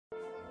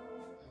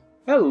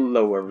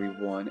Hello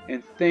everyone,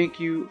 and thank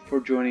you for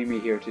joining me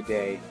here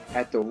today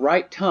at the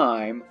right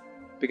time,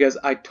 because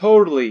I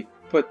totally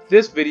put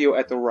this video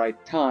at the right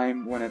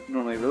time when I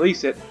normally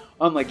release it,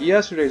 unlike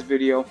yesterday's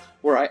video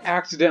where I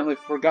accidentally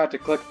forgot to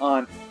click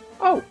on,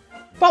 oh,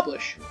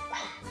 publish.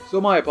 So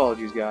my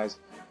apologies guys.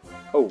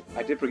 Oh,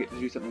 I did forget to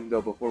do something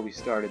though before we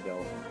started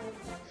though.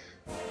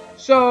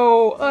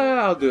 So,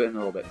 I'll do it in a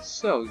little bit.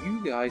 So,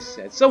 you guys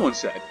said, someone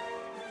said,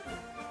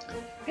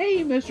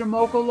 "Hey, Mr.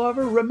 Mocha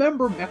Lover,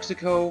 remember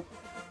Mexico?"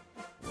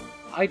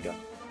 I don't.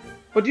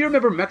 But do you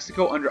remember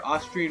Mexico under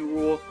Austrian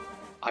rule?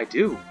 I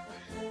do.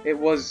 It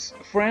was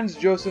Franz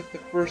Joseph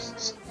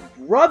I's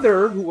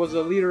brother who was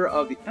the leader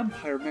of the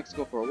Empire of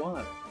Mexico for a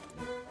while.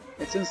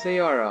 And since they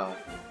are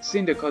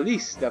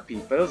syndicalista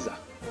peoples,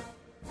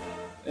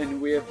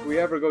 and if we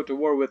ever go to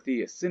war with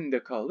the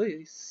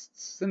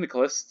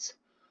syndicalists,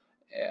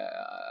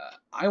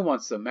 I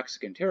want some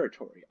Mexican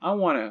territory. I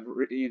want to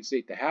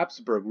reinstate the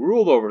Habsburg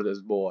rule over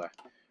this boy.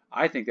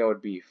 I think that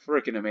would be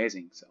freaking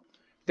amazing. So,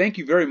 thank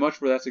you very much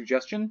for that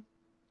suggestion.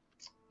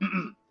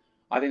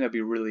 I think that'd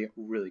be really,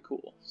 really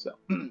cool. So,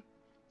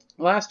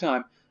 last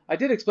time I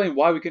did explain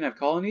why we couldn't have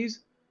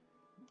colonies,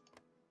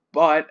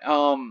 but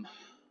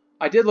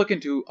I did look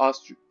into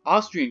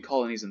Austrian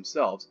colonies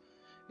themselves.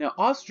 Now,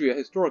 Austria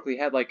historically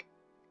had like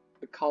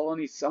a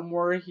colony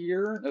somewhere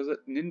here. Was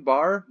it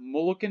Ninbar?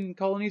 Moluccan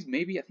colonies?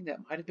 Maybe. I think that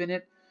might have been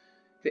it.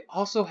 They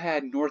also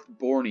had North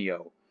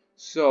Borneo.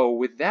 So,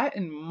 with that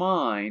in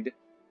mind,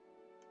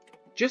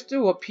 just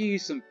to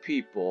appease some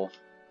people,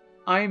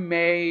 I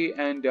may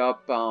end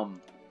up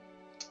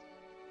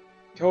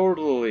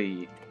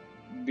totally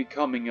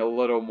becoming a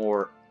little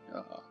more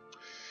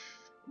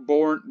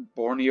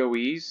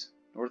Borneoese,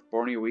 North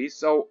Borneoese.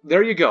 So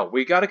there you go.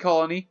 We got a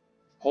colony.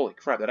 Holy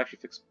crap! That actually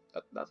fixed.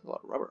 That's a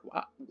lot of rubber.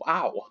 Wow.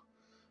 Wow.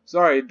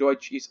 Sorry,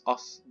 Deutsch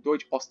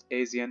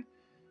Ostasien.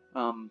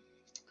 The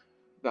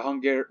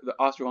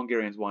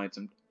Austro-Hungarians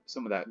wanted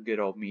some of that good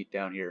old meat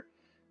down here.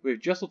 We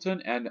have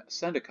Jesselton and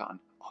Sandakan.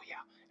 Oh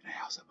yeah, and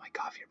I also have my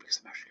coffee here because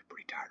I'm actually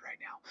pretty tired right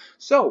now.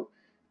 So,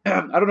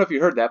 I don't know if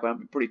you heard that, but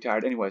I'm pretty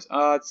tired. Anyways,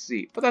 let's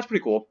see. But that's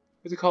pretty cool.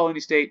 It's a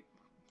colony state,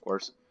 of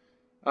course.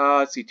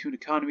 Let's see, Toon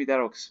Economy,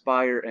 that'll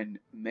expire in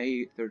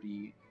May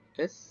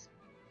 30th.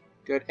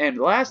 Good. And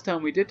last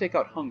time we did take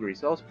out Hungary,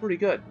 so that was pretty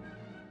good.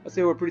 Let's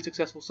say we're pretty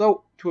successful.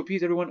 So, to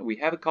appease everyone, we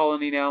have a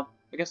colony now.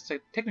 I guess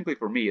it's technically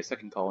for me a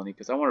second colony,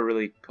 because I want to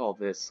really call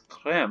this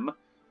Krem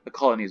a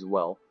colony as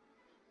well.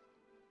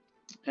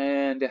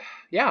 And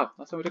yeah,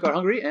 last time we took out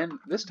Hungary, and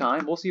this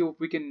time we'll see if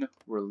we can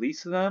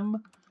release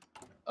them,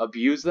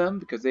 abuse them,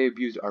 because they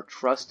abused our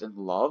trust and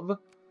love.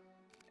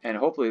 And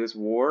hopefully this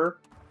war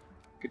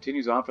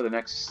continues on for the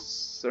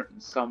next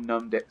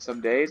some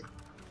days.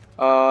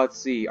 Let's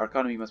see, our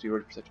economy must be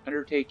ready for such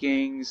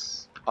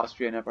undertakings.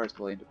 Austrian Empire is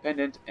fully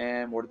independent,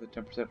 and more than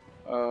 10%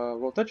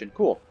 world tension.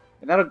 Cool.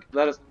 And that'll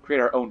let us create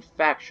our own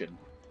faction.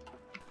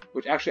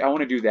 Which actually, I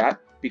want to do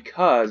that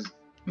because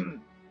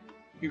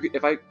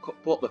if I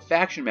pull up the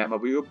faction map,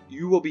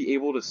 you will be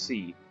able to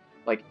see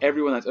like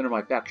everyone that's under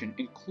my faction,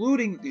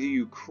 including the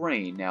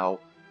Ukraine. Now,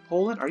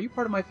 Poland, are you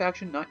part of my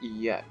faction? Not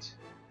yet.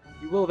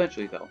 You will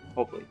eventually, though,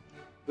 hopefully.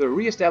 The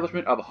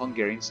re-establishment of a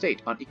Hungarian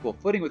state on equal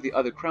footing with the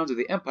other crowns of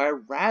the empire,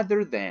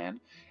 rather than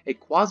a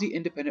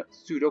quasi-independent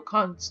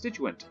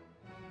pseudo-constituent.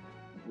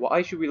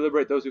 Why should we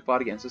liberate those who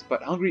fought against us?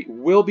 But Hungary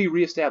will be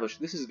re-established.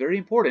 This is very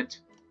important.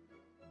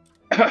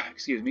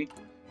 Excuse me.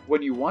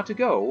 When you want to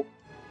go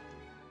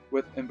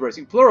with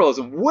embracing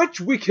pluralism,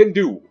 which we can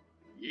do.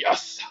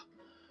 Yes!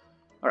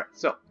 Alright,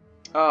 so,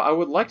 I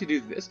would like to do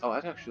this. Oh,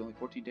 that's actually only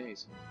 14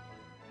 days.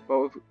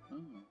 But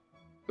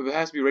if it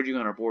has to be raging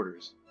on our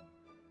borders.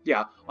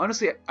 Yeah,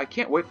 honestly, I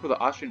can't wait for the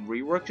Austrian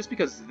rework, just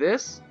because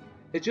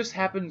it just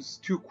happens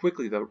too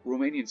quickly, the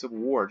Romanian Civil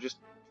War, just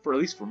at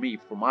least for me,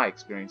 for my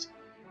experience.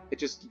 It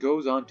just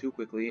goes on too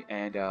quickly,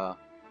 and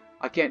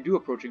I can't do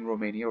approaching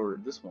Romania or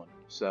this one.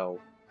 So,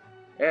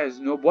 yeah, it's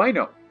no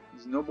bueno.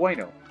 It's no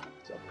bueno.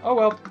 So, oh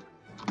well.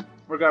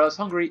 Regardless,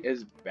 Hungary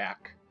is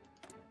back.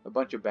 A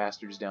bunch of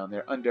bastards down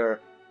there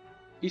under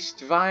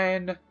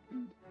István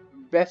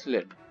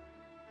Bethlen.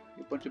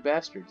 A bunch of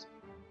bastards.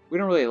 We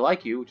don't really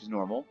like you, which is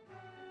normal.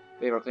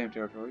 They have our claim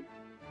territory.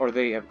 Or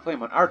they have a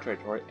claim on our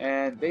territory,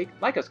 and they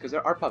like us because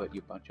they're our puppet,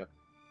 you bunch of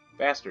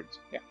bastards.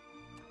 Yeah.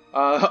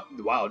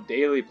 Wow,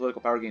 daily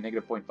political power gain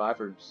 -0.5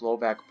 for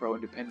Slovak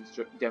pro-independence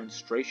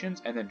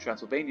demonstrations, and then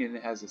Transylvania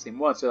has the same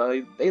one,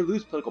 so they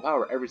lose political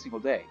power every single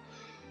day.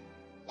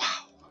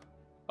 Wow.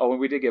 Oh, and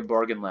we did get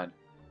bargain land.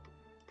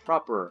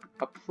 Proper,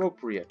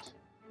 appropriate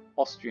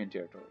Austrian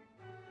territory.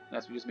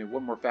 That's we just made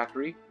one more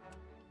factory.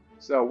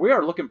 So we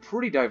are looking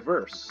pretty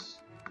diverse.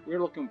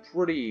 We're looking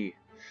pretty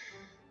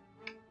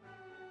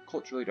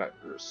culturally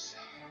diverse.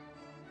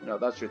 No,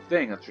 that's your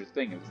thing. That's your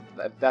thing.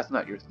 If that's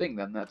not your thing,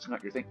 then that's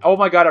not your thing. Oh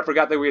my god, I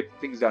forgot that we had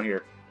things down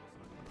here.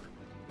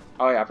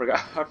 Oh yeah, I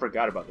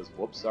forgot about this.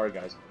 Whoops, sorry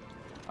guys.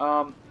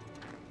 Yeah,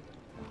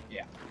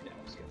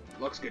 looks good.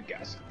 Looks good,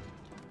 guys.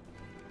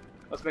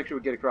 Let's make sure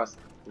we get across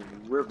the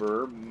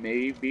river,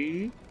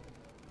 maybe.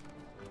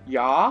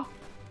 Yeah.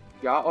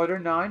 Yeah, Order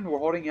 9, we're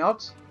holding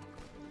out.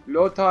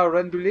 Lothar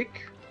Rendulik.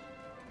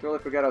 Totally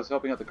forgot I was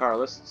helping out the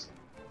Carlists.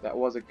 That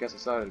was, I guess, a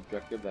side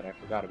objective that I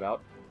forgot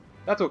about.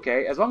 That's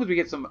okay, as long as we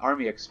get some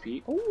army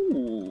XP.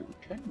 Ooh,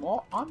 10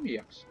 more army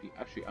XP.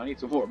 Actually, I need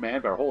some more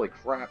manpower. Holy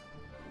crap.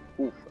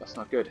 Ooh, that's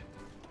not good.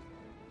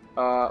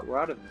 We're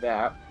out of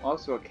that.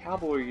 Also,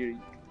 cavalry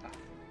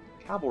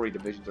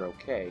divisions are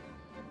okay.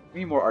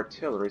 We need more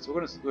artillery, so we're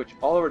going to switch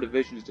all of our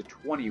divisions to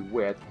 20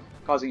 width,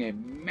 causing a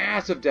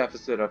massive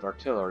deficit of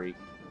artillery.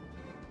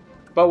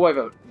 But we have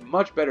a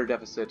much better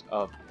deficit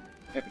of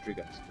infantry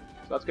guns,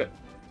 so that's good.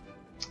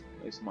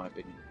 At least in my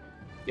opinion.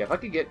 Yeah, if I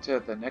could get to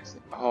the next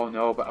thing. Oh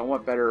no, but I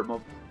want better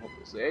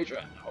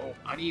mobilization. Oh,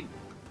 I need.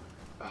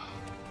 Oh,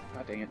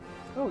 God dang it.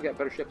 Oh, we got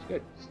better ships.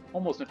 Good. It's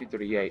almost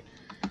 1938.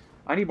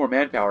 I need more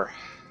manpower.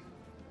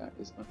 That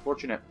is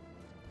unfortunate.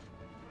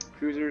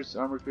 Cruisers,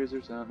 armored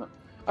cruisers.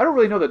 I don't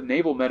really know the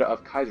naval meta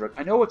of Kaiser.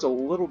 I know it's a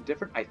little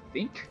different, I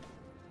think,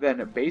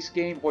 than base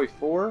game Hoi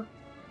 4.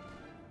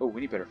 Oh,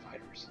 we need better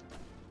fighters.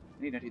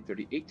 I need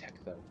 1938 tech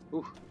though.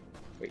 Ooh,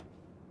 wait.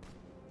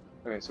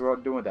 Okay, so we're all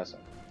doing that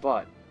stuff,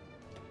 but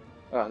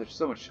there's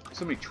so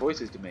many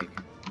choices to make.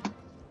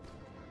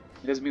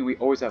 It doesn't mean we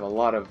always have a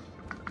lot of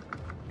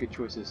good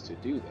choices to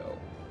do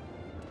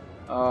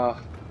though.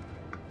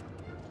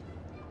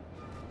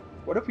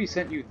 What if we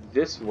sent you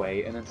this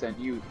way and then sent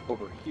you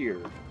over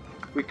here?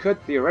 We could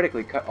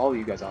theoretically cut all of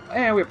you guys off.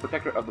 And we have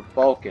Protector of the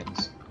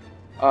Balkans.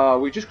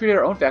 We just created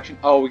our own faction.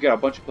 Oh, we got a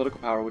bunch of political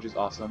power, which is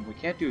awesome. We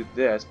can't do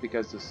this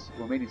because this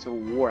Romanian Civil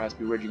War has to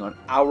be raging on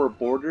our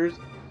borders.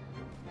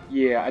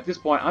 Yeah, at this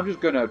point, I'm just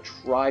going to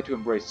try to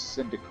embrace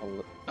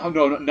syndicalism. Oh,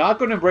 no, not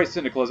going to embrace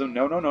syndicalism.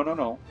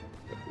 No.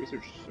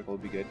 Research circle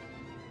would be good.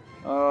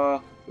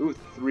 Ooh,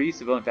 3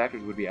 civilian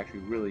factors would be actually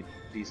really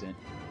decent.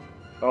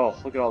 Oh,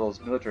 look at all those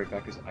military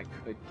factors I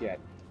could get.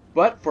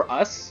 But for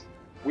us,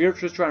 we're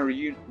just trying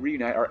to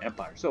reunite our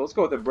empire. So let's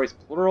go with embrace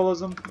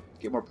pluralism,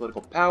 get more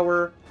political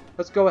power.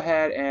 Let's go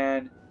ahead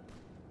and...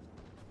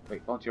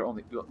 Wait, volunteer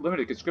only.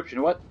 Limited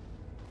conscription, what?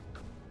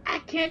 I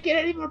can't get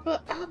any more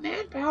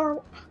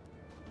manpower.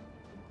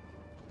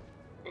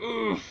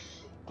 Ugh.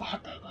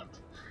 God dang it.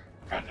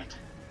 Damn it.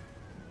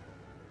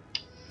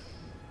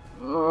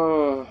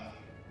 Ugh.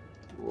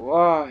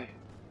 Why?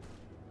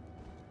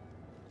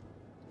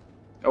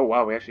 Oh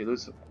wow, we actually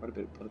lose quite a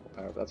bit of political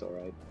power, but that's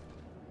alright.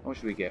 How much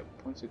do we get?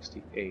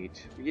 0.68.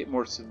 We get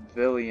more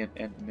civilian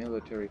and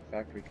military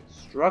factory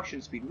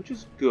construction speed, which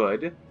is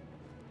good.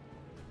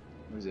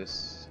 What is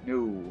this?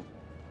 No.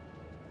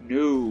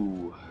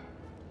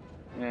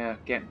 Yeah,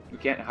 we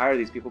can't hire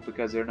these people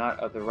because they're not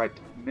of the right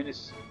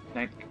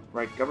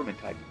government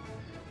type.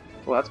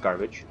 Well, that's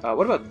garbage.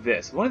 What about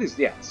this? One of these,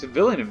 yeah,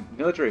 civilian and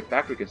military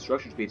factory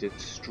construction speed is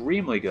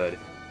extremely good.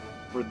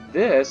 For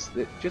this,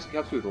 it just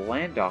helps with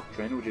land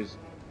doctrine, which is,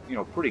 you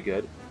know, pretty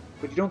good.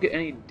 But you don't get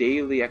any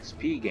daily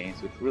XP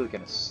gains, which really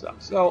kind of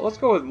sucks. So let's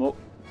go with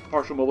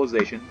partial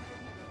mobilization,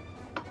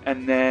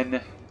 and then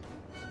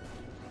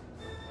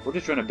we're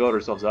just trying to build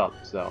ourselves up.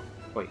 So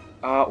wait,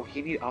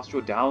 we need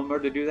Austro-Hungary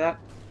to do that?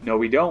 No,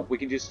 we don't. We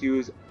can just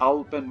use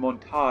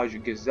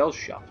Alpenmontage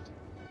Gesellschaft.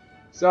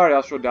 Sorry,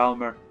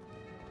 Austro-Hungary.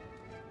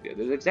 Yeah,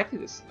 there's exactly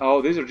this.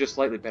 Oh, these are just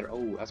slightly better.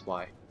 Oh, that's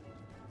why.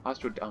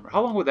 Austro-Hungary.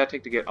 How long would that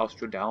take to get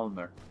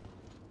Austro-Hungary?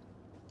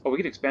 Oh, we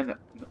can expand that.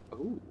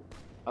 Ooh,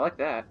 I like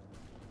that.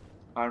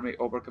 Army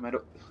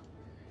Oberkommando.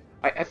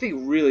 I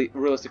think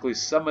realistically,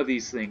 some of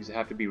these things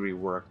have to be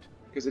reworked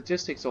because it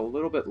just takes a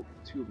little bit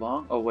too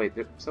long. Oh wait,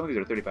 some of these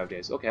are 35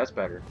 days. Okay, that's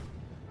better.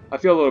 I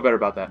feel a little better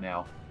about that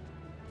now.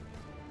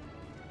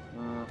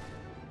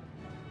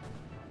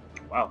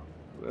 Wow,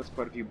 that's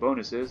quite a few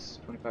bonuses.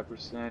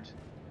 25%.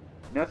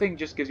 Nothing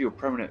just gives you a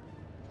permanent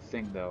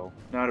thing though.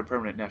 Not a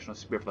permanent national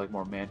spirit for like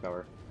more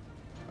manpower.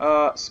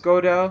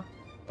 Skoda.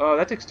 Oh,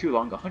 that takes too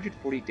long.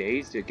 140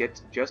 days to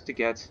get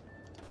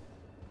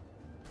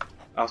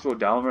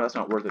Austro-Hungary. That's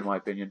not worth it in my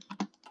opinion.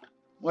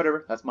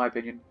 Whatever, that's my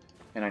opinion,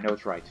 and I know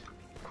it's right.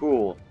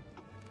 Cool.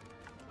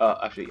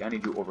 Actually, I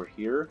need you over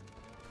here.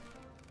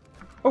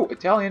 Oh,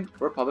 Italian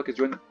Republic is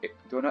doing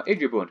Donau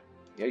Edgebund.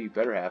 Yeah, you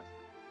better have.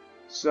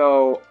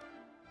 So,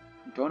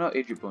 Donau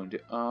Edgebund.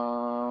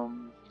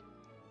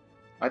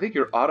 I think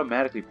you're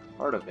automatically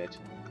part of it.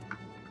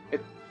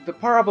 The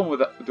problem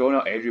with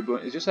Donau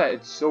Edgebund is just that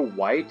it's so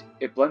white,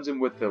 it blends in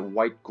with the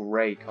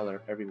white-gray color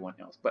of everyone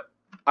else. But,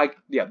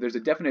 yeah, there's a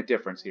definite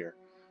difference here.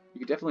 You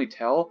can definitely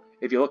tell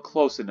if you look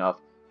close enough.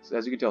 So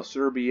as you can tell,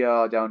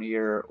 Serbia down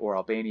here, or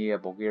Albania,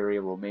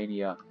 Bulgaria,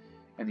 Romania,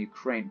 and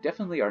Ukraine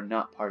definitely are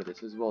not part of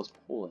this, as well as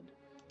Poland.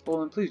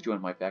 Poland, please join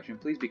my faction.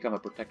 Please become a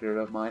protector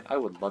of mine. I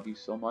would love you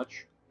so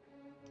much.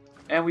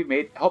 And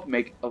we helped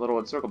make a little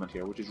encirclement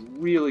here, which is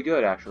really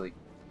good, actually.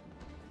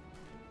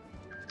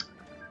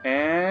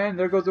 And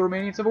there goes the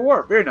Romanian Civil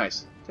War. Very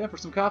nice. Time for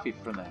some coffee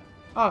from that.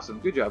 Awesome.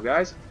 Good job,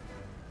 guys.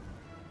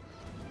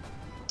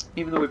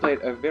 Even though we played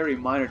a very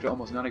minor to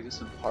almost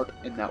non-existent part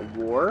in that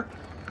war.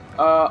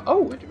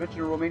 Oh, intervention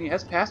in Romania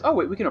has passed. Oh,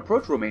 wait, we can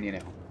approach Romania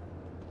now.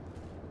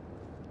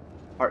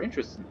 Our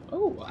interests.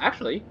 Oh,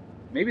 actually,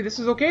 maybe this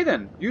is okay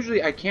then.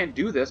 Usually I can't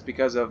do this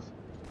because of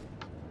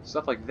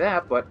stuff like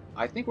that, but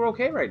I think we're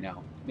okay right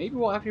now. Maybe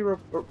we'll actually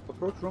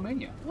approach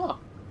Romania. Huh.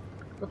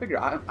 Go figure.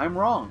 I'm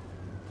wrong.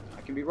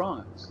 I can be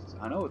wrong.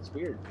 I know, it's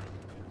weird.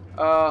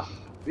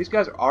 These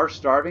guys are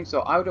starving,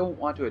 so I don't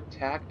want to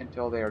attack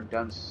until they are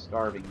done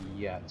starving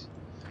yet.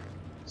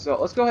 So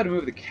let's go ahead and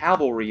move the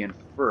cavalry in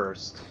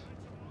first.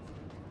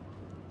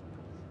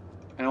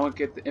 And I want to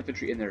get the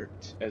infantry in there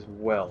as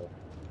well.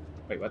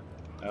 Wait, what?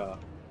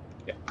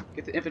 Yeah,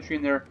 get the infantry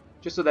in there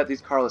just so that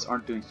these Carlists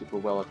aren't doing super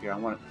well up here. I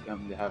want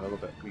them to have a little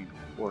bit of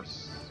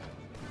reinforced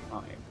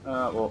time.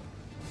 Well,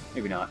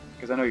 maybe not,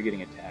 because I know you're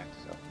getting attacked.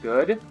 So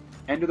good.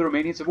 End of the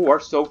Romanian Civil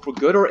War. So for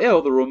good or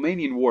ill, the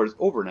Romanian War is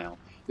over now.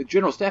 The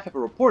General Staff have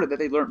reported that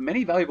they learned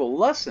many valuable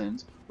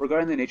lessons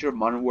regarding the nature of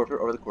modern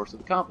warfare over the course of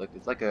the conflict.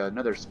 It's like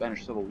another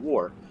Spanish Civil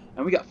War.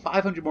 And we got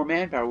 500 more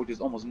manpower, which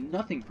is almost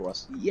nothing for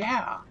us.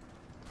 Yeah!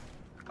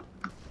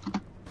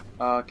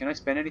 Can I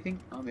spend anything?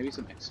 Oh, maybe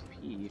some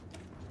XP.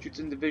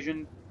 Schützen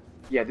Division.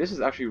 Yeah, this is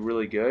actually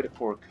really good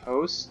for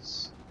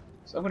coasts.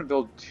 So I'm going to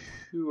build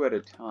 2 at a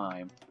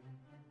time.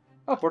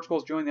 Oh,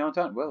 Portugal's joined the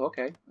Entente. Well,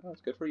 okay. Well,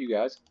 that's good for you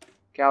guys.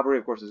 Cavalry,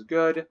 of course, is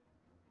good.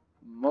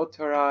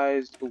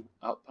 Motorized. Ooh,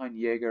 Alpine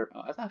Jaeger.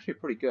 Oh, that's actually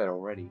pretty good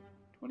already.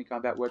 20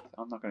 combat width.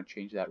 I'm not going to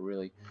change that,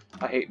 really.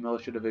 I hate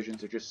militia divisions.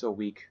 They're just so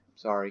weak. I'm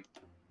sorry.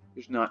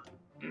 They're just not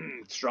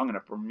strong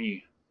enough for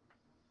me.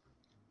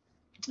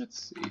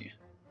 Let's see.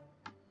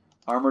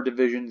 Armor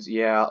divisions.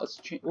 Yeah,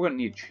 we're going to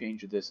need to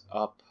change this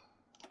up.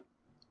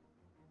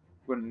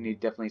 We're going to need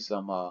definitely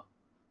some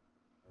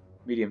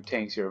medium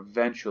tanks here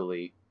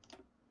eventually.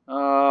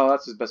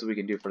 That's as best as we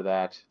can do for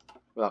that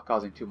without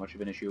causing too much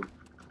of an issue.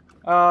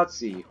 Let's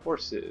see.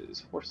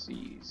 Horses.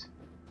 Horsies.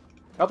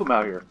 Help them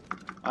out here.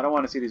 I don't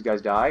want to see these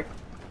guys die.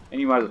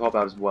 And you might as well help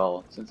out as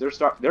well, since they're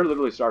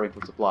literally starving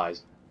for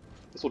supplies.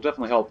 This will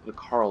definitely help the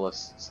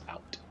Carlists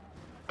out.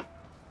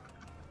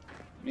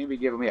 Maybe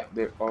give them... Yeah,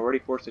 they're already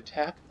forced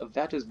attack.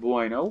 That is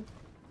bueno.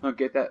 I'll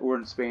get that. We're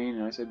in Spain,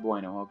 and I said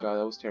bueno. Oh god,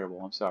 that was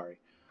terrible. I'm sorry.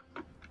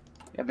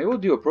 Yeah, maybe we'll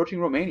do approaching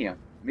Romania.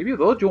 Maybe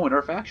they'll join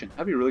our faction.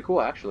 That'd be really cool,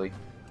 actually.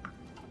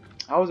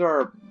 How's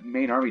our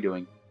main army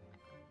doing?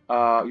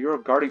 You're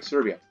guarding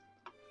Serbia.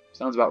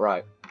 Sounds about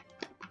right.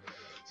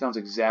 Sounds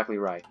exactly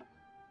right.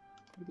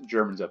 What are the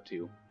Germans up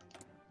to?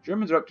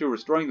 Germans are up to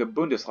restoring the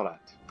Bundesrat.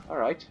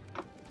 Alright.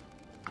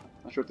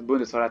 Not sure what the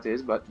Bundesrat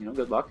is, but, you know,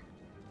 good luck.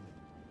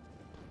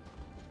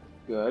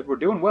 Good. We're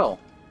doing well.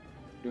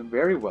 Doing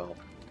very well.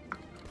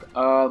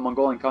 The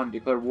Mongolian Khan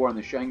declared war on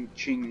the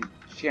Xiangjigo.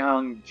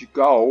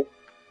 You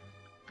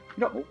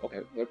know,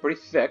 okay, they're pretty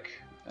thick,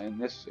 and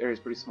this area is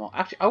pretty small.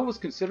 Actually, I was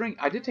considering,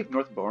 I did take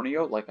North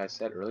Borneo, like I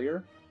said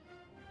earlier.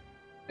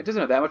 It doesn't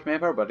have that much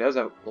manpower, but it does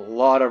have a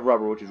lot of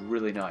rubber, which is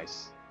really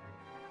nice.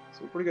 So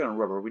we're pretty good on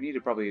rubber. We need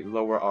to probably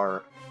lower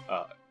our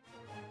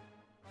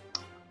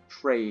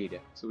trade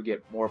so we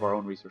get more of our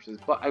own resources.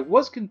 But I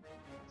was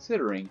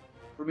considering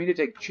for me to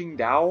take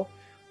Qingdao,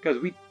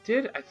 because we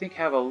did, I think,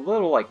 have a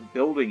little, like,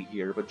 building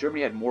here, but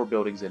Germany had more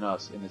buildings than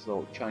us in this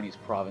little Chinese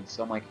province.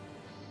 So I'm like,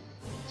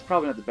 it's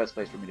probably not the best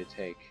place for me to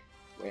take.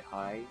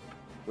 Weihai,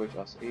 Deutsch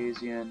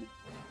Ostasian,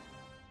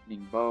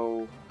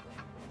 Ningbo,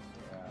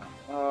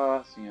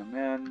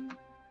 Xiamen,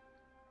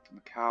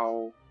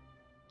 Macau,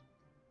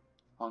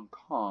 Hong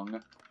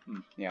Kong.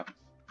 Yeah.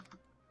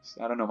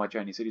 I don't know my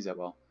Chinese cities that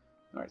well.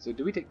 Alright, so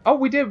do we take... Oh,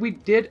 we did! We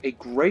did a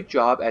great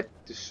job at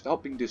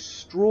helping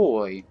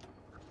destroy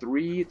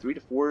 3 to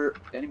 4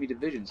 enemy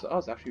divisions. So that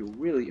was actually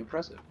really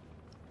impressive.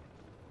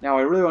 Now,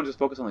 I really want to just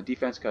focus on the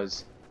defense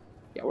because,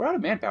 yeah, we're out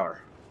of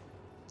manpower.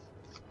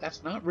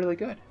 That's not really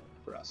good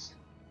for us.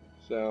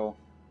 So,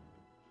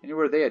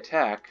 anywhere they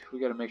attack, we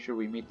got to make sure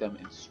we meet them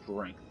in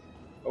strength.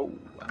 Oh,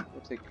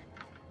 looks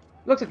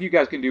like you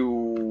guys can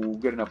do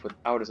good enough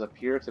without us up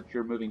here, except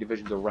you're moving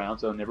divisions around,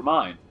 so never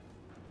mind.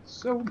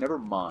 So, never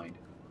mind.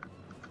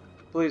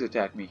 Please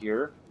attack me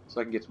here, so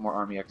I can get some more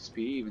army XP,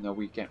 even though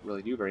we can't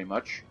really do very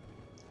much.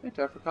 And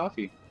time for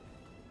coffee.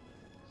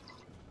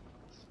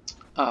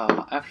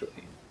 Actually.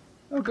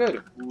 Oh,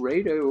 good.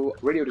 Radio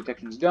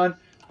detection's done.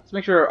 Let's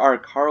make sure our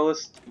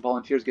Carlist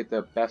volunteers get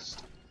the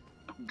best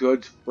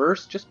goods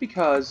first, just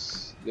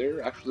because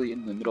they're actually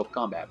in the middle of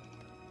combat.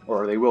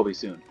 Or they will be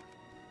soon.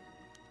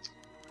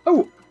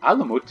 Oh,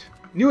 Alamut.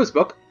 Newest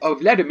book of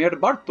Vladimir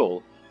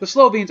Bartol. The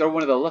Slovenes are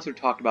one of the lesser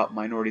talked about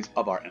minorities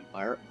of our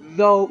empire,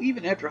 though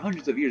even after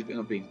hundreds of years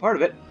of being part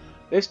of it,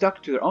 they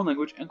stuck to their own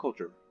language and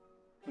culture.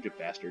 Bunch of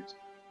bastards.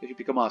 They should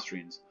become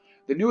Austrians.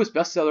 The newest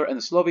bestseller in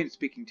the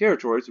Slovene-speaking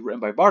territories,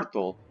 written by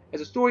Bartol, is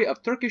a story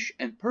of Turkish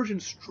and Persian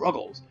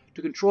struggles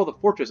to control the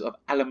fortress of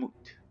Alamut.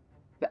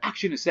 The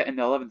action is set in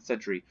the 11th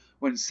century,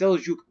 when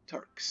Seljuk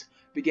Turks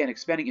began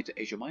expanding into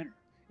Asia Minor.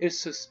 It is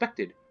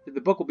suspected that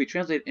the book will be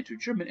translated into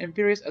German and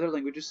various other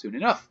languages soon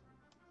enough.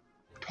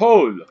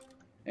 Toll!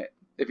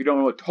 If you don't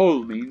know what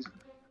toll means,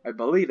 I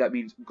believe that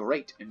means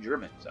great in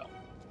German, so...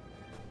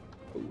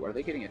 Ooh, are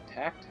they getting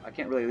attacked? I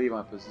can't really leave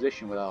my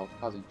position without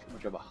causing too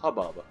much of a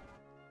hubbub.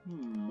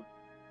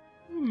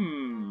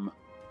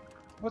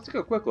 Let's take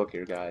a quick look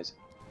here, guys.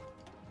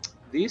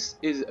 This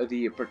is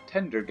the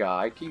Pretender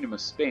guy, Kingdom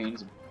of Spain.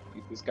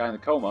 This guy in the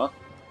coma.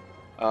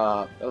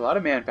 A lot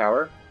of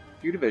manpower,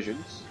 a few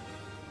divisions.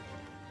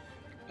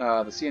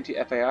 The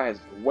CNT FAI has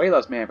way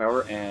less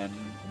manpower and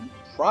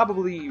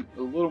probably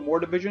a little more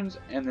divisions,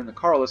 and then the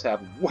Carlists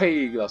have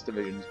way less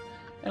divisions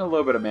and a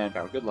little bit of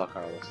manpower. Good luck,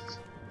 Carlists.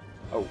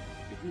 Oh,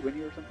 did we win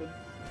here or something?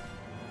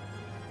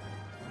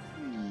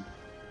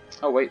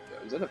 Oh wait,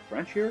 is that the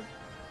French here?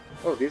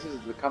 Oh, this is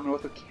the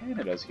Commonwealth of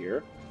Canada's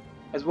here,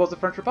 as well as the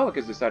French Republic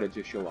has decided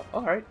to show up.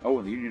 Alright. Oh,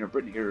 and the Union of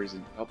Britain here is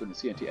helping the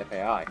CNT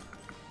FAI.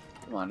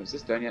 Come on, is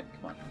this done yet?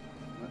 Come on.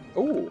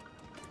 Oh!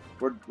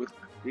 We're with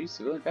Greece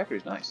civilian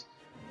factories. Nice.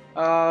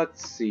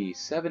 Let's see.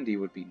 70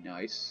 would be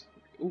nice.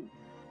 Ooh,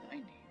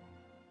 90.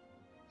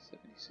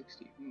 70,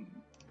 60.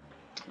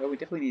 Well, we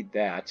definitely need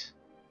that.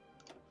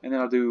 And then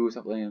I'll do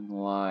something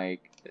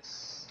like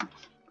this.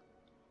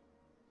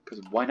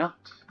 Because why not?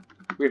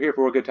 We're here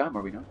for a good time,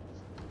 are we not?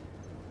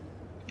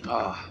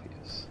 Ah,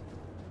 yes.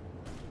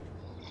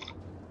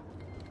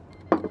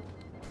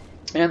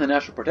 And the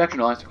National Protection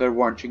Alliance declared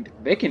war on Qing.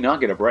 They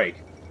cannot get a break.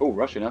 Oh,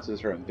 Russia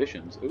announces her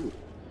ambitions. Ooh.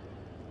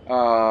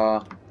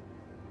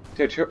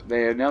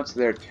 They announced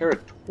their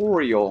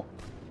territorial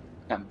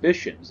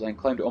ambitions and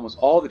claimed almost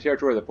all the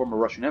territory of the former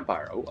Russian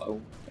Empire.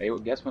 Hey,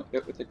 guess what?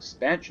 With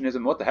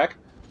expansionism, what the heck?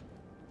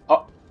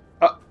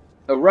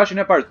 The Russian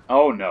Empire.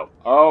 Oh no!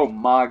 Oh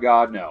my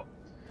God, no!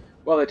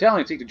 Well, the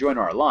Italians seek to join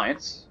our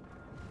alliance.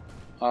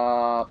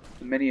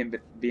 Many in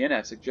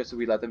Vienna suggested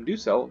we let them do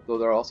so, though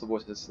there are also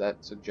voices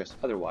that suggest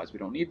otherwise. We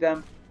don't need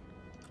them.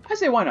 I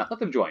say why not? Let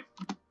them join.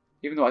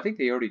 Even though I think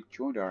they already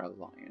joined our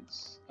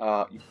alliance.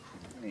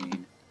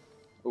 Ukraine.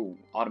 Oh,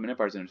 Ottoman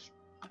Empire's in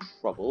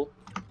trouble.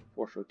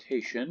 Force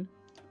rotation.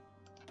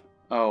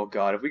 Oh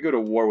God, if we go to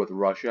war with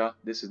Russia,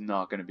 this is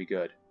not going to be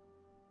good.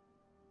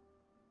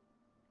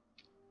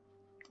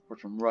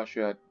 Reports from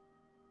Russia.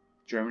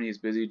 Germany is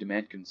busy.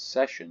 Demand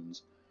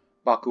concessions.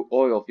 Baku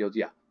oil fields.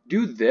 Yeah.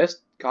 Do this,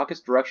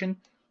 Caucasus direction.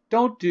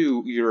 Don't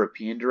do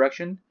European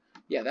direction.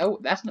 Yeah,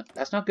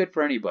 that's not good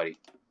for anybody.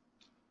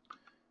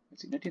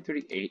 Let's see,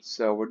 1938.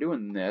 So we're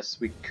doing this.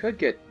 We could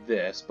get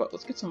this, but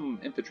let's get some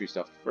infantry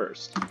stuff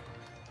first.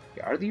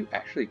 Yeah, are you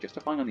actually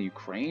justifying on the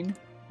Ukraine?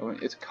 Oh,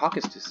 it's a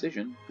Caucasus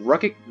decision.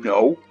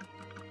 No,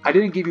 I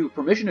didn't give you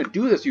permission to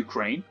do this,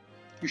 Ukraine.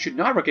 You should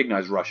not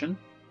recognize Russian.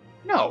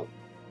 No,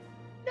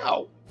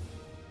 no,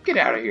 get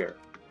out of here.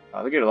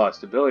 They get a lot of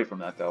stability from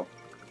that, though.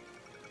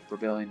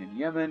 Rebellion in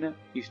Yemen,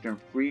 Eastern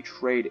Free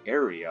Trade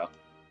Area,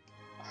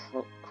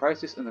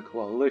 crisis in the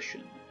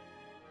coalition.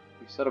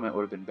 Resettlement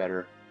would have been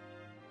better.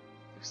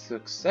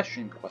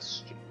 Succession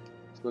question.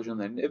 Explosion on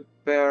the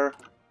Nibber.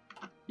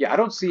 Yeah, I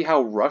don't see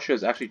how Russia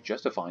is actually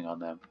justifying on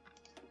them.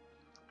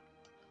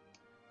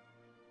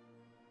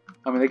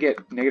 I mean, they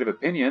get negative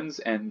opinions,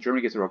 and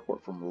Germany gets a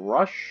report from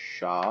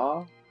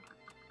Russia.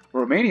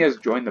 Romania has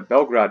joined the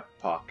Belgrade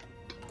Pact.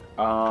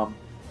 Uh-oh.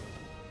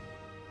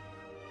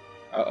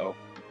 Well,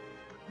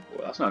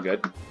 that's not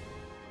good.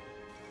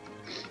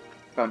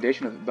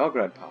 Foundation of the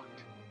Belgrade Pact.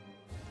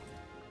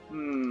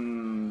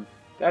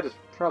 That is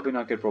probably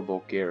not good for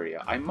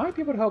Bulgaria. I might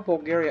be able to help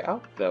Bulgaria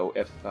out, though,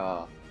 if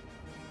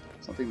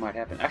something might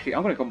happen. Actually,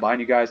 I'm going to combine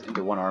you guys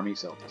into one army,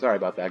 so sorry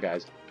about that,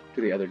 guys,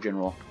 to the other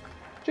general.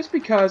 Just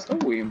because,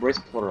 we embrace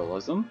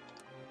pluralism,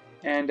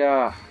 and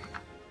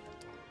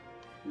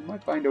we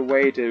might find a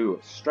way to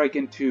strike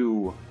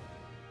into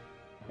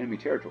enemy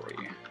territory.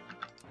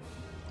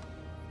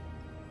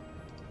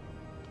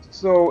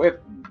 So if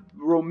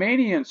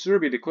Romania and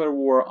Serbia declare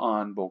war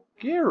on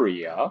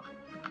Bulgaria,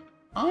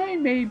 I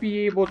may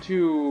be able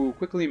to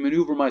quickly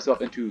maneuver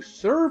myself into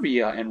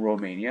Serbia and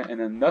Romania, and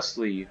then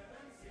thusly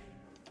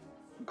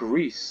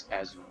Greece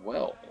as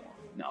well.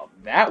 Now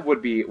that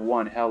would be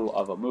one hell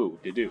of a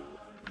move to do.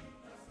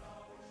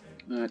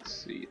 Let's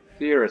see.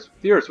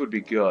 Theorist would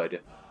be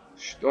good.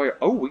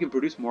 Oh, we can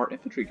produce more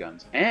infantry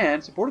guns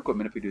and support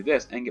equipment if we do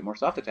this and get more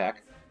soft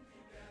attack.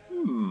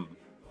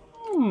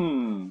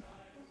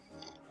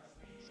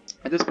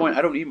 At this point,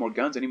 I don't need more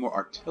guns, I need more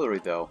artillery,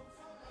 though.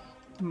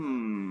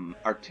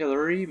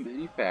 Artillery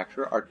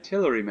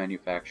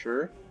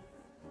manufacturer.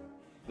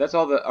 That's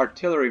all the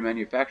artillery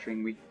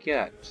manufacturing we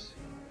get.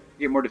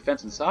 We get more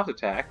defense and soft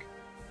attack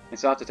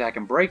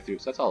and breakthrough.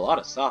 So that's a lot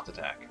of soft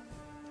attack.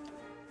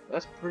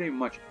 That's pretty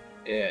much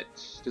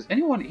it. Does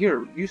anyone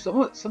here use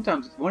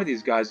sometimes one of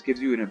these guys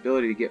gives you an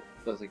ability to get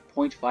like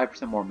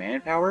 0.5% more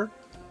manpower?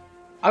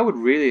 I would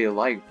really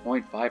like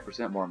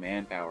 0.5% more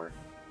manpower.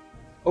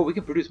 Oh, we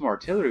can produce more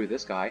artillery with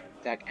this guy.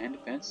 Attack and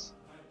defense.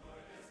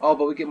 Oh,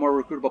 but we get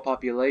more recruitable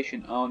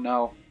population. Oh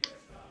no.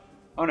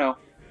 Oh no.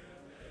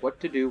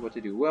 What to do, what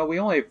to do? Well, we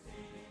only have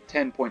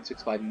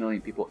 10.65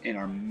 million people in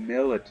our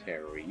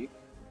military.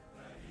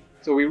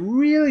 So we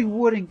really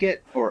wouldn't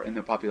get, or in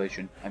the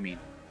population, I mean,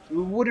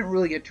 we wouldn't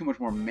really get too much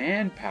more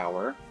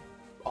manpower.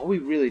 All we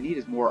really need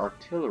is more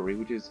artillery,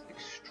 which is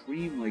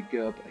extremely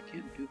good, but I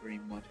can't do very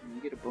much. I mean,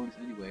 we get a bonus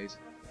anyways.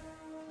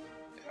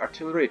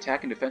 Artillery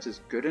attack and defense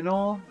is good and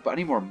all, but I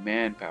need more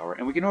manpower,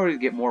 and we can already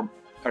get more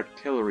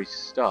artillery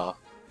stuff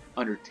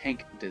under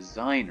tank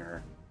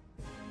designer.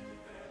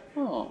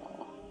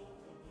 Oh,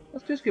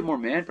 let's just get more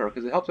manpower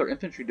because it helps our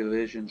infantry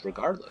divisions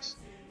regardless.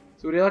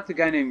 So would you like the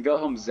guy named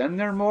Wilhelm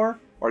Zender more?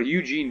 Or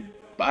Eugene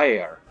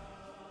Bayer?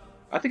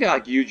 I think I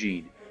like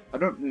Eugene. I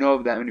don't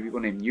know that many people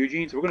named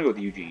Eugene, so we're going to go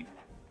with Eugene.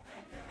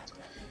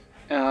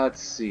 Let's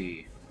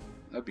see.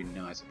 That'd be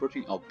nice.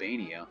 Approaching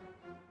Albania.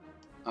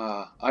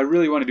 I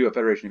really want to do a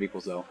Federation of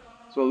Equals, though.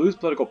 So we'll lose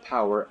political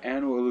power,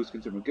 and we'll lose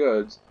consumer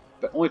goods,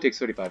 but only takes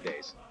 35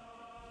 days.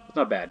 That's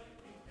not bad.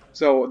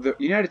 So the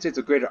United States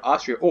of Greater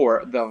Austria,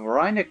 or the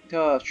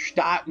Vereinigte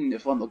Staaten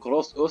von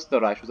Groß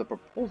Oesterreich, was a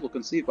proposal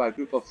conceived by a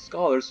group of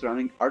scholars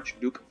surrounding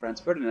Archduke Franz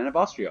Ferdinand of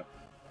Austria.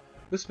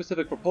 This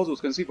specific proposal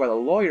was conceived by the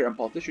lawyer and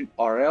politician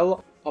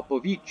R.L.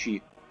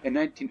 Popovici in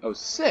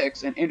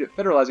 1906 and aimed at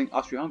federalizing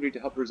Austria-Hungary to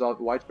help resolve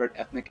widespread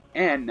ethnic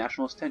and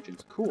nationalist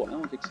tensions. Cool, it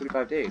only takes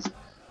 35 days.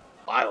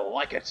 I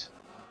like it.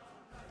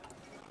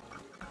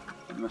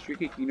 The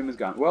Maastrichti Kingdom is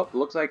gone. Well, it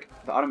looks like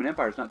the Ottoman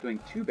Empire is not doing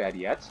too bad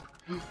yet.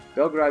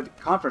 Belgrade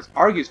Conference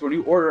argues for a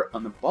new order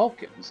on the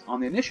Balkans. On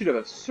the initiative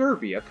of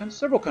Serbia,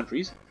 several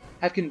countries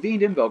have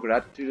convened in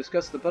Belgrade to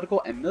discuss the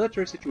political and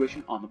military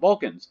situation on the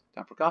Balkans.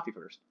 Time for coffee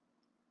first.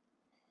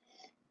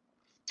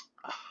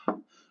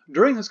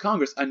 During this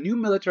Congress, a new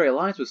military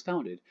alliance was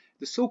founded,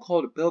 the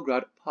so-called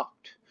Belgrade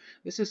Pact.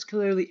 This is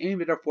clearly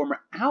aimed at our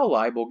former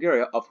ally,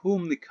 Bulgaria, of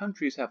whom the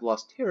countries have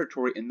lost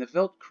territory in the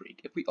Weltkrieg.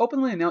 If we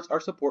openly announce our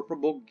support for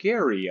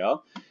Bulgaria,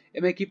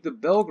 it may keep the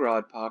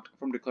Belgrade Pact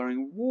from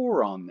declaring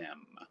war on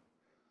them.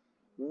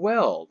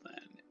 Well,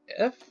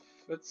 then,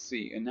 let's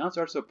see, announce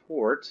our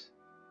support,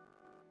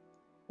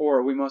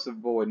 or we must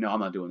avoid, no, I'm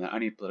not doing that, I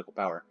need political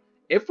power.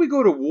 If we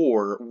go to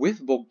war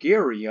with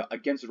Bulgaria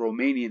against the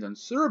Romanians and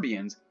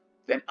Serbians,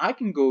 then I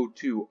can go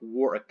to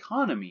war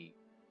economy,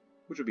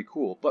 which would be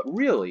cool. But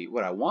really,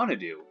 what I want to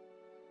do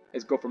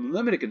is go from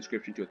limited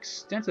conscription to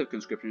extensive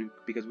conscription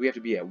because we have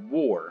to be at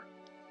war.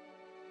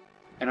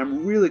 And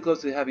I'm really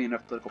close to having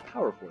enough political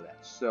power for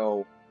that.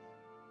 So,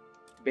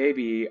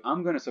 baby,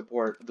 I'm going to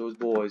support those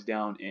boys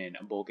down in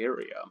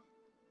Bulgaria.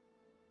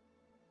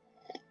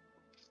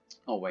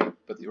 Oh, wait,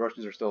 but the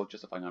Russians are still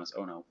justifying on us.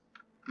 Oh, no.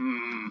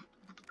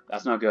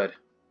 That's not good.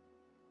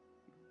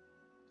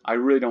 I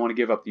really don't want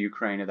to give up the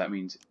Ukraine if that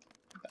means...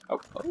 Oh,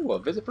 a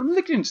visit from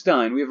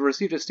Liechtenstein. We have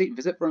received a state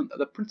visit from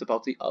the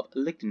Principality of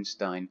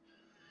Liechtenstein.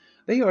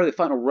 They are the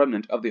final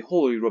remnant of the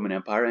Holy Roman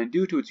Empire, and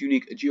due to its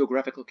unique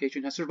geographic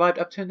location, has survived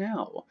up to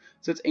now.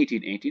 Since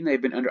 1818, they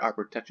have been under our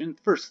protection,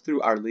 first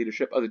through our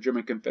leadership of the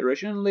German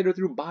Confederation, and later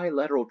through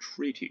bilateral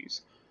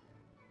treaties.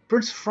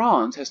 Prince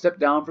Franz has stepped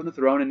down from the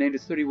throne and named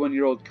his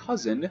 31-year-old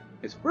cousin,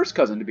 his first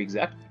cousin to be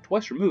exact,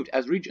 twice removed,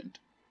 as regent,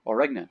 or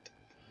regnant.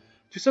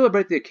 To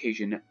celebrate the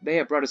occasion, they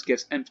have brought us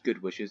gifts and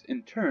good wishes.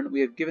 In turn,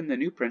 we have given the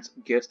new prince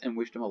gifts and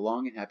wished him a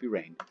long and happy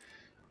reign.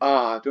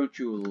 Ah, don't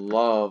you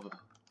love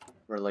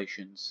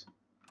relations?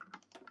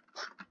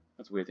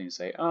 That's a weird thing to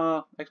say.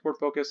 Export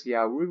focus.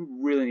 Yeah, we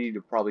really need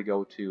to probably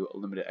go to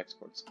limited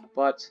exports.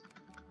 But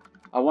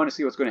I want to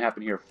see what's going to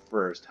happen here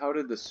first. How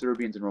did the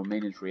Serbians and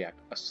Romanians react?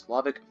 A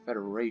Slavic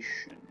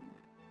Federation.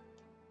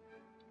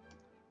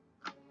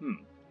 A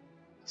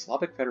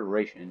Slavic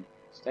Federation.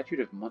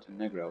 Statute of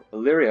Montenegro.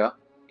 Illyria.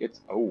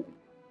 Oh,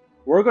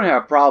 we're going to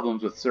have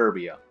problems with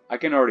Serbia. I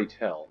can already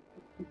tell.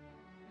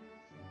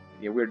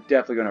 Yeah, we're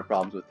definitely going to have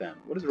problems with them.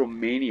 What is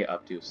Romania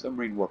up to?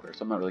 Submarine warfare,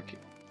 so I'm not really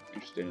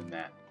interested in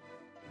that.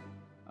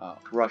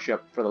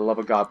 Russia, for the love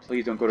of God,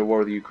 please don't go to war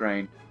with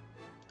Ukraine.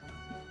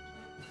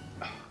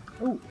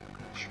 Oh,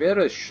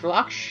 Schwere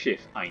Schlagschiff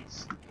 1.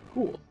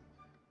 Cool.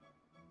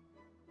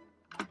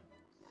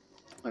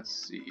 Let's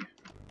see.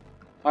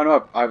 I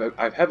know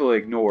I've heavily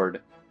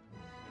ignored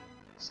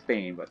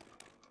Spain, but...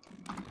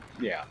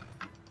 yeah.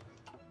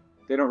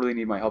 They don't really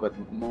need my help at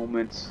the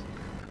moment.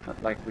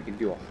 Not like we can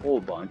do a whole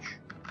bunch.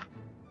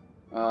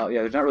 Yeah,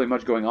 there's not really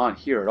much going on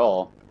here at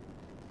all.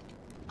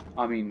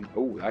 I mean,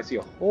 oh, I see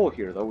a hole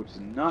here, though, which is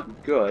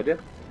not good.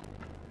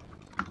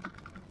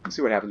 Let's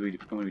see what happens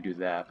when we do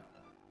that.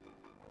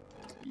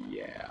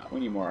 Yeah, we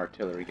need more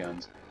artillery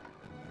guns.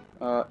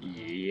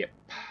 Yep.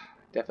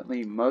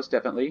 Definitely, most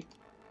definitely.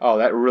 Oh,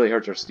 that really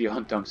hurts our steel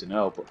and tungsten.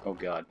 Oh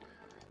god.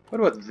 What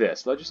about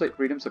this? Legislate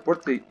freedom,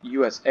 support the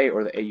USA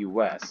or the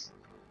AUS.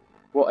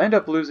 We'll end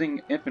up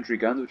losing infantry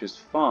guns, which is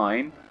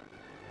fine.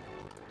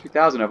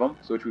 2,000 of them,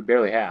 so which we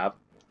barely have.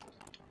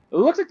 It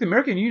looks like the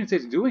American Union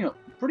States is doing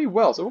pretty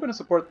well, so we're going to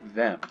support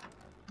them.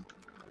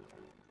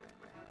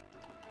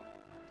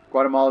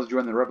 Guatemala's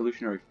joined the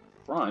Revolutionary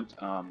Front.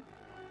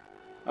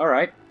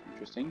 Alright,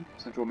 interesting.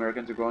 Central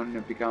Americans are going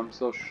to become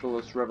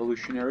socialist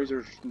revolutionaries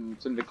or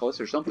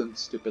syndicalists or something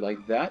stupid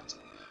like that.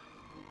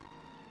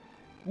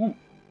 Ooh.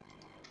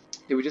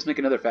 Did we just make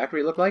another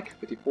factory, it look like?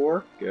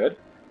 54. Good.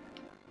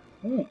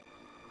 Ooh.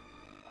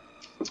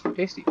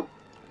 Tasty.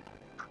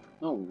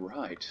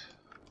 Alright.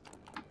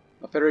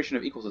 A Federation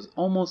of Equals is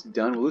almost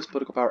done. We'll lose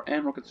political power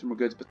and more consumer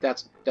goods, but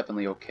that's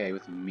definitely okay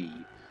with me.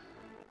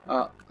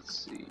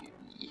 Let's see.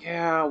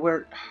 Yeah,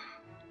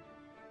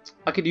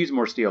 I could use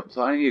more steel,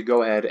 so I need to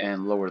go ahead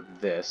and lower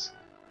this.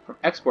 From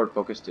export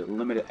focus to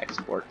limited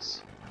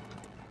exports.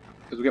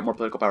 Because we get more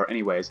political power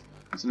anyways.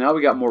 So now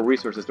we got more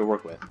resources to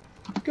work with.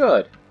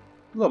 Good.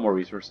 A little more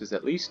resources,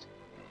 at least.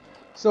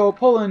 So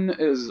Poland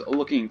is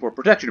looking for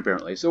protection,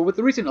 apparently. So with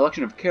the recent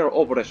election of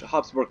Karol Ulbricht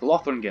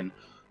Habsburg-Lothringen,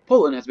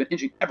 Poland has been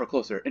inching ever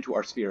closer into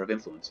our sphere of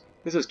influence.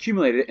 This has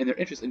accumulated in their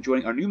interest in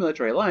joining our new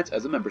military alliance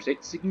as a member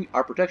state, seeking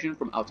our protection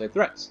from outside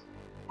threats.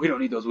 We don't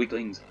need those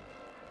weaklings.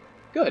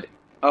 Good.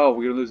 Oh,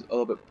 we're going to lose a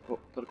little bit of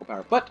political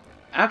power. But,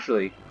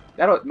 actually,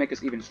 that'll make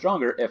us even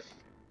stronger if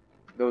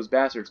those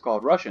bastards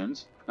called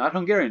Russians, not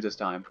Hungarians this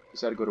time,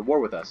 decide to go to war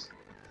with us.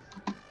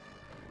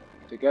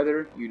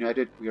 Together,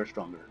 united, we are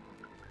stronger.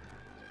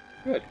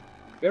 Good.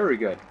 Very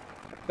good.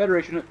 A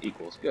federation of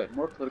equals. Good.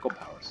 More political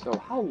power. So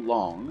how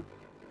long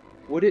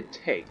would it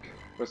take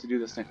for us to do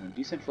this next one?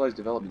 Decentralized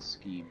development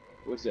scheme.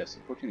 What's this?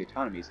 Supporting the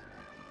autonomies.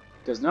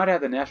 Does not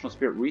have the national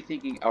spirit,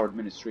 rethinking our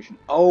administration.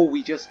 Oh,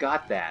 we just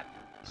got that.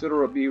 So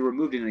it'll be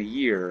removed in a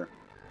year.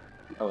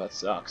 Oh, that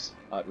sucks.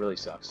 It really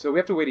sucks. So we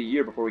have to wait a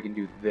year before we can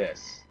do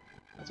this.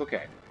 That's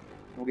okay.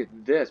 We'll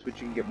get this,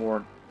 which you can get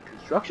more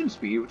construction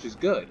speed, which is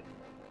good.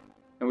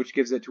 And which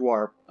gives it to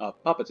our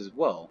puppets as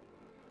well.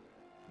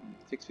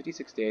 It takes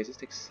 56 days. This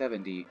takes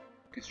 70.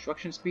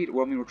 Construction speed?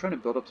 Well, I mean, we're trying to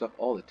build up stuff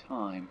all the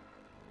time.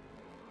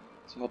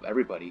 To help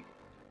everybody.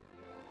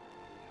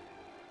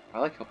 I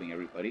like helping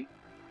everybody.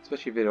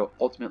 Especially if it'll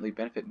ultimately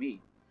benefit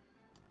me.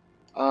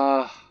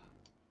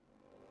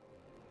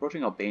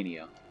 Approaching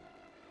Albania.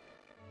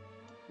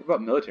 What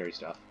about military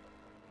stuff?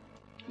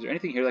 Is there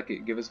anything here that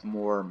could give us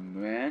more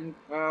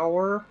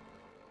manpower?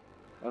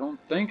 I don't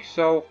think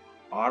so.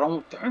 I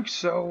don't think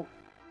so.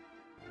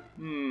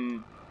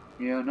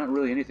 Yeah, not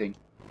really anything.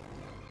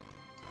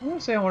 I want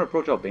to say I want to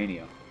approach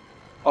Albania.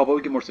 Oh, but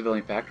we get more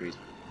civilian factories.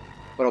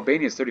 But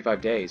Albania is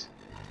 35 days.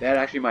 That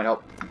actually might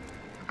help.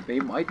 We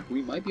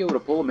might be able to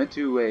pull them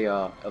into a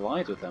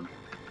alliance with them.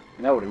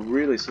 And that would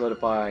really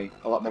solidify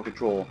a lot more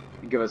control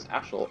and give us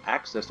actual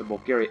access to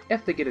Bulgaria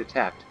if they get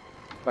attacked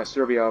by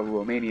Serbia,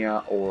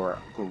 Romania, or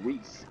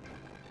Greece.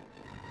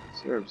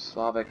 Serbs,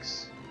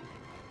 Slavics,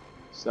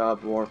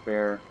 sub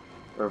warfare,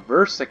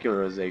 reverse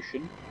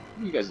secularization.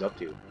 What are you guys up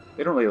to?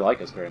 They don't really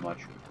like us very much.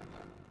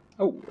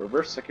 Oh,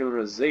 reverse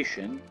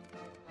secularization.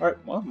 Alright,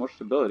 well, more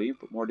stability,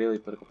 but more daily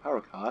political power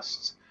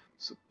costs.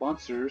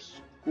 Sponsors,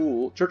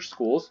 church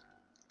schools.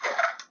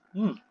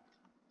 Get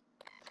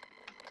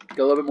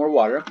a little bit more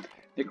water.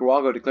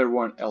 Nicaragua declared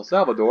war on El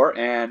Salvador,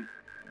 and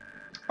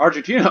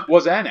Argentina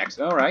was annexed.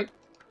 Alright.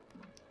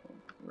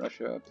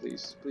 Russia,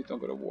 please don't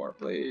go to war,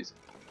 please.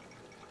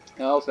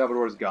 El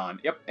Salvador is gone.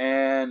 Yep,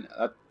 and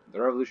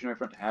the Revolutionary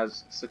Front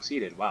has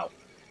succeeded. Wow.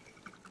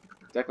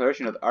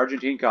 Declaration of the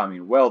Argentine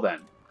Commune. Well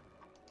then.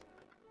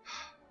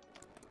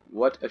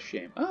 What a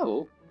shame.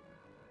 Oh.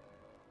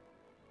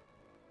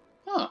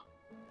 Huh.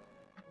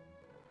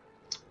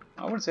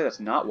 I wouldn't say that's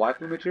not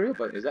waifu material,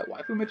 but is that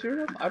waifu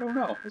material? I don't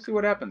know. Let's see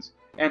what happens.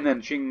 And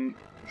then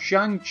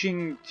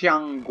Shangqing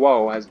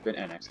Tianguo has been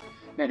annexed.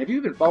 Man, if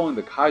you've been following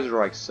the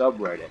Kaiserreich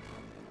subreddit,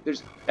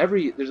 there's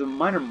a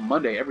minor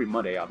Monday every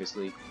Monday,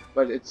 obviously,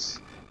 but it's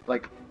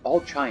like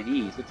all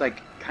Chinese. It's like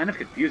kind of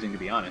confusing, to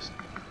be honest.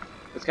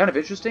 It's kind of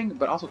interesting,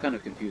 but also kind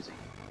of confusing.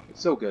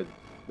 It's so good,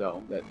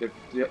 though, that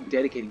they're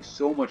dedicating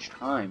so much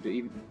time to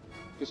even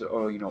just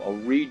a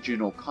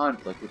regional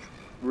conflict, which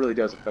really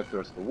does affect the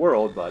rest of the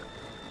world, but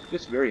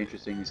just very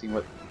interesting to see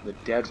what the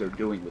devs are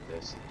doing with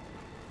this.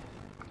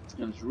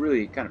 And it's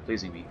really kind of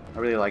pleasing me. I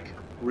really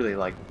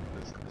like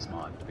this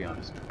mod, to be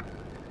honest,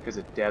 because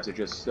the devs are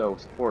just so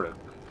supportive.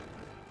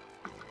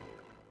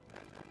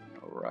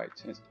 Alright,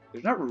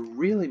 there's not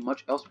really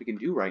much else we can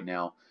do right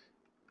now.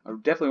 I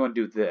definitely want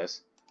to do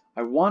this.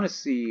 I want to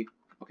see...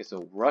 Okay,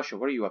 so Russia,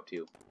 what are you up to?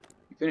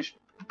 You finished...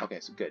 Okay,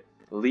 so good.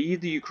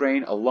 Leave the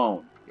Ukraine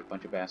alone, you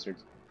bunch of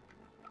bastards.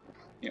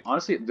 You know,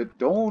 honestly, the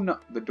Don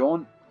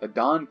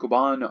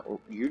Kuban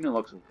Union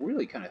looks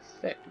really kind of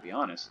thick, to be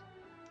honest.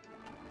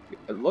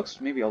 It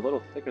looks maybe a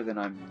little thicker than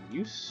I'm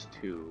used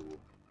to.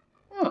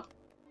 Huh.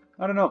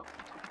 I don't know.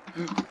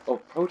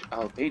 Approach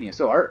Albania.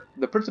 So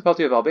the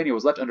Principality of Albania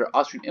was left under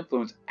Austrian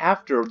influence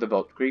after the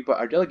Weltkrieg, but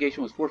our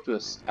delegation was forced to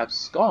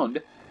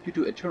abscond due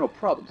to internal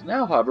problems.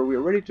 Now, however, we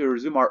are ready to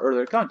resume our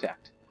earlier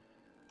contact.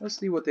 Let's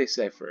see what they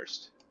say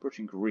first.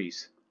 Approaching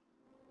Greece.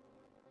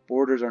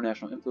 Borders our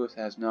national influence,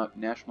 has not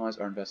nationalized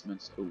our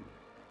investments. Ooh.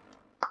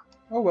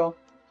 Oh well.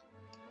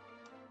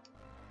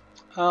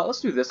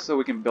 Let's do this so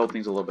we can build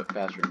things a little bit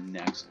faster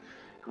next.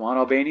 Come on,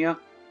 Albania.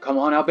 Come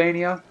on,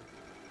 Albania.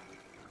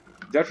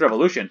 Dutch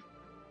Revolution.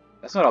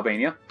 That's not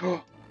Albania.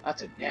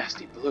 That's a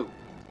nasty blue.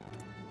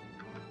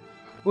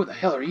 Who the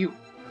hell are you?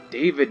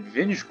 David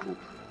Vinchgroup.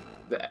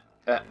 The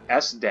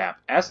SDAP.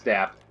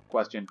 SDAP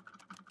question.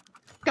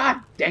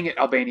 God dang it,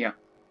 Albania.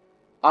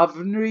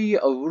 Avni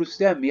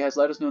Rustemi has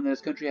let us know that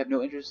his country have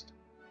no interest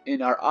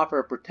in our offer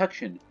of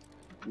protection.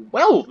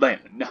 Well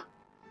then.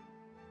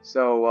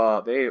 So,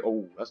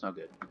 oh, that's not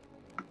good.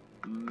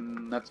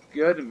 That's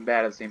good and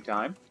bad at the same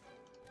time.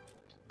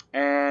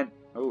 And,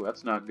 oh,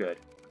 that's not good.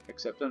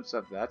 Acceptance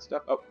of that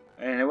stuff. Oh,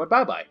 and it went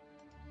bye-bye.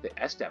 The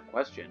SDAP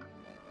question.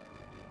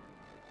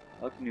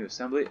 Elected new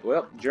assembly.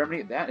 Well,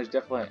 Germany, that is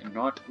definitely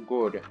not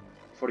good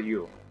for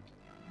you.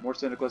 More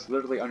syndicalists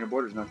literally on your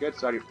borders, not good.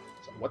 Saudi,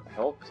 what the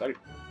hell? Saudi.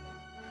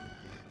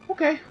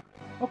 Okay.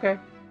 Okay.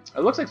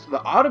 It looks like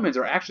the Ottomans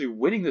are actually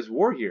winning this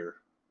war here.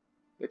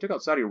 They took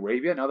out Saudi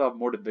Arabia. Now they have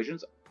more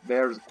divisions.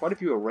 There's quite a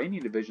few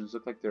Iranian divisions.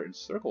 Look like they're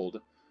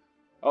encircled.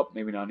 Oh,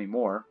 maybe not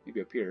anymore.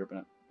 Maybe up here,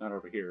 but not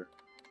over here.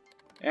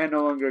 And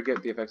no longer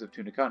get the effects of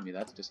Tune economy.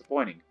 That's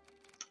disappointing.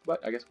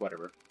 But I guess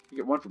whatever. You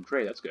get 1 from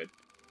trade. That's good.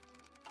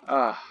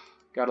 Ah,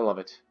 gotta love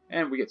it.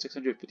 And we get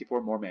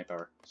 654 more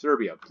manpower.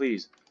 Serbia,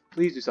 please.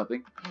 Please do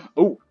something.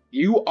 Oh,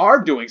 you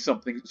are doing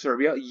something,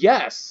 Serbia.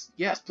 Yes.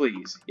 Yes,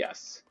 please.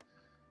 Yes.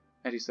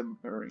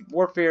 Anti-submarine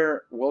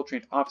warfare,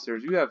 well-trained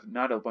officers. You have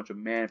not a bunch of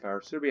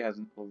manpower. Serbia has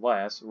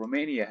less.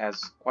 Romania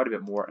has quite a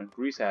bit more. And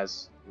Greece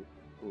has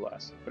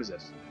less. What is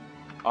this?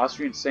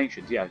 Austrian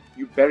sanctions. Yeah,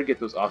 you better get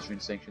those Austrian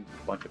sanctions,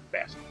 you bunch of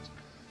bastards.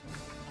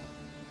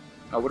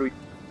 What do we...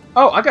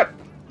 Oh, I got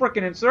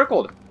frickin'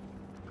 encircled.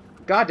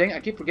 God dang, I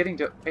keep forgetting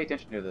to pay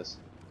attention to this.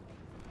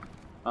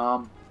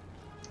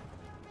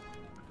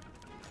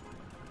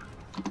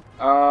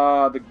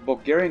 The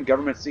Bulgarian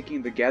government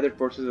seeking the gathered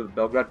forces of the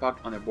Belgrade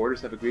Pact on their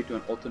borders have agreed to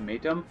an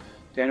ultimatum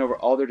to hand over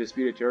all their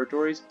disputed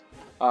territories,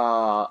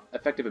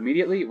 effective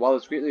immediately. While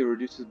this greatly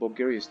reduces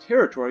Bulgaria's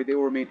territory, they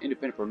will remain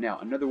independent for now.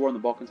 Another war in the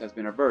Balkans has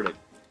been averted.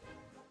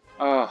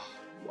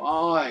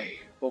 Why?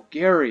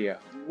 Bulgaria,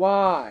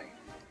 why?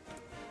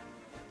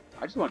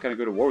 I just want to kind of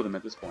go to war with them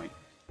at this point.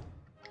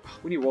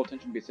 We need world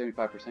tension to be at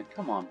 75%.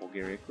 Come on,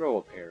 Bulgaria, grow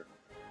a pair.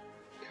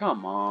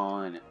 Come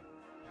on.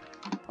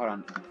 Hold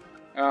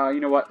on. You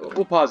know what?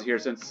 We'll pause here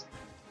since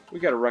we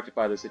got to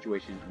rectify the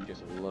situation in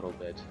just a little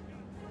bit.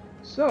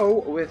 So,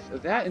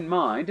 with that in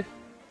mind,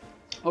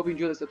 hope you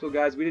enjoyed this episode,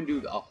 guys. We didn't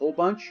do a whole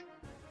bunch,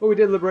 but we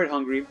did liberate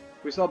Hungary.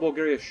 We saw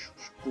Bulgaria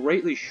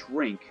greatly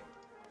shrink,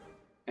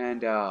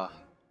 and the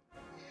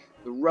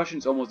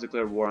Russians almost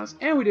declared war on us.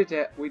 And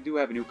we do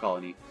have a new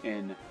colony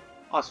in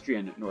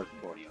Austrian North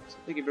Borneo. So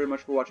thank you very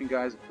much for watching,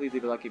 guys. Please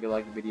leave a like if you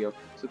like the video.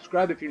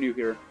 Subscribe if you're new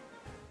here.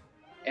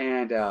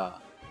 And,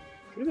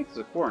 should I make this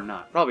a core or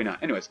not? Probably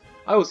not. Anyways,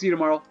 I will see you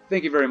tomorrow.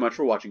 Thank you very much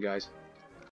for watching, guys.